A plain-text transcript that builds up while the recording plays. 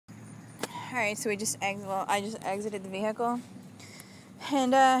Alright, so I just exited the vehicle.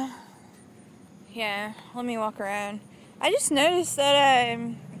 And, yeah, let me walk around. I just noticed that,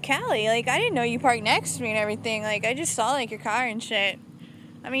 Callie, like, I didn't know you parked next to me and everything. Like, I just saw, like, your car and shit.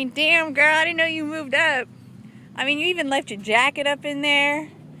 I mean, damn, girl, I didn't know you moved up. I mean, you even left your jacket up in there.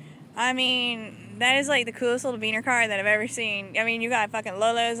 I mean, that is, like, the coolest little beaner car that I've ever seen. I mean, you got fucking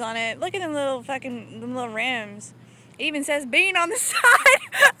Lolos on it. Look at them little rims. It even says Bean on the side.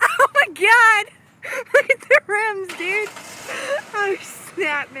 Oh, my God. Look at the rims, dude. Oh,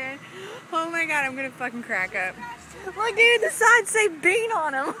 snap, man. Oh, my God, I'm gonna fucking crack up. Look, dude, the sides say Bean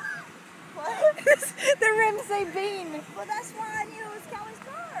on them. What? The rims say Bean. Well, that's why I knew it was Callie's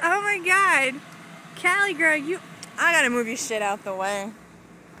car. Oh, my God. Callie, girl, I gotta move your shit out the way.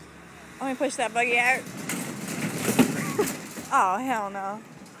 Let me push that buggy out. Oh, hell no.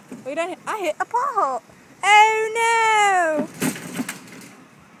 I hit a pothole. Oh, no.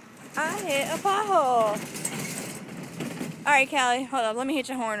 I hit a pothole. Alright, Callie, hold up. Let me hit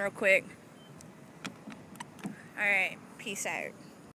your horn real quick. Alright, peace out.